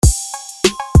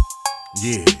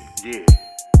Yeah. Yeah,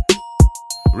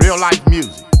 Real life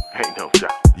music. ain't no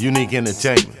doubt. Unique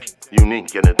entertainment.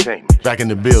 Unique entertainment. Back in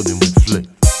the building with Flick.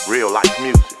 Real life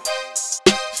music.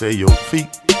 Say your feet.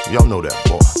 Y'all know that,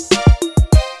 boy.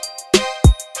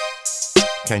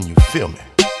 Can you feel me?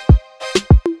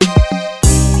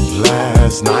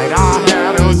 Last night I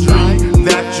had a dream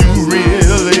that you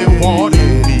really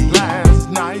wanted me. Last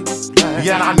night.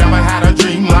 Yet I never had a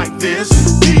dream like this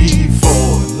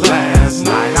before. Last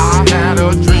night I had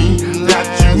a dream that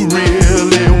you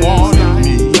really wanted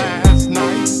me. Last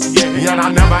night. Yet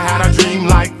I never had a dream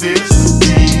like this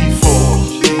before.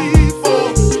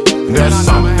 There's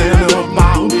something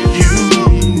about you,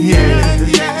 yeah.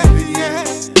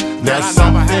 There's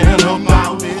something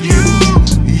about you,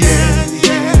 yeah.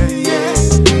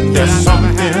 There's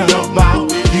something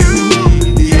about you,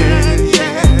 yeah.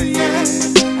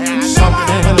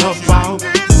 Something about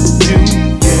you,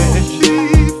 yeah.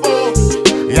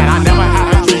 Yeah, I never had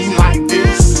a dream like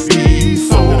this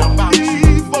before.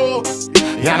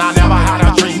 Yeah, I never had a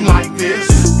dream like this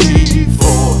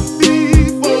before.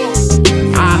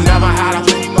 I never had a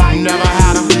dream like, never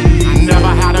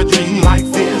had a dream like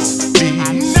this before.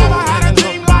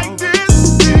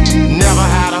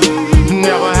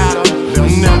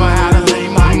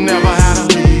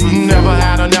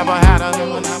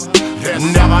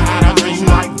 Never had a dream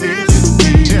like this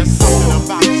before.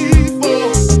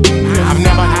 I've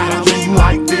never had a dream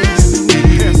like this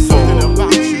before.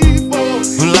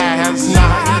 Last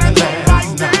night,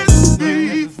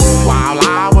 while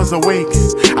I was awake,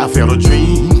 I felt a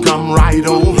dream come right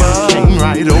over.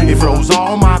 It froze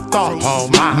all my thoughts,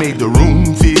 made the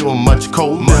room feel much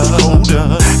colder.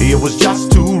 It was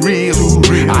just too real.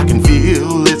 I can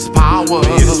feel its power.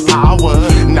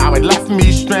 Now it left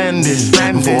me stranded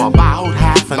for about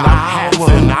half an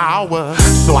hour.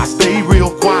 So I stayed real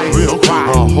quiet,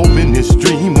 hoping this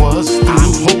dream was through.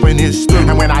 I'm hoping it's through.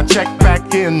 And when I checked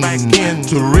back in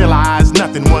to realize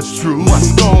nothing was true,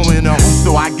 what's going on?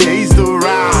 So I gazed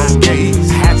around,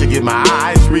 had to get my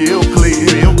eyes real clear.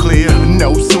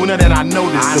 No sooner than I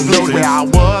noticed the place where I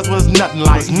was nothing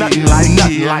like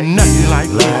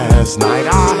last night.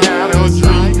 I had a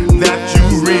dream that you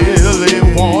really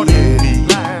wanted me.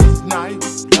 Last night,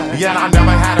 yet I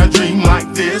never had a dream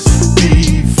like this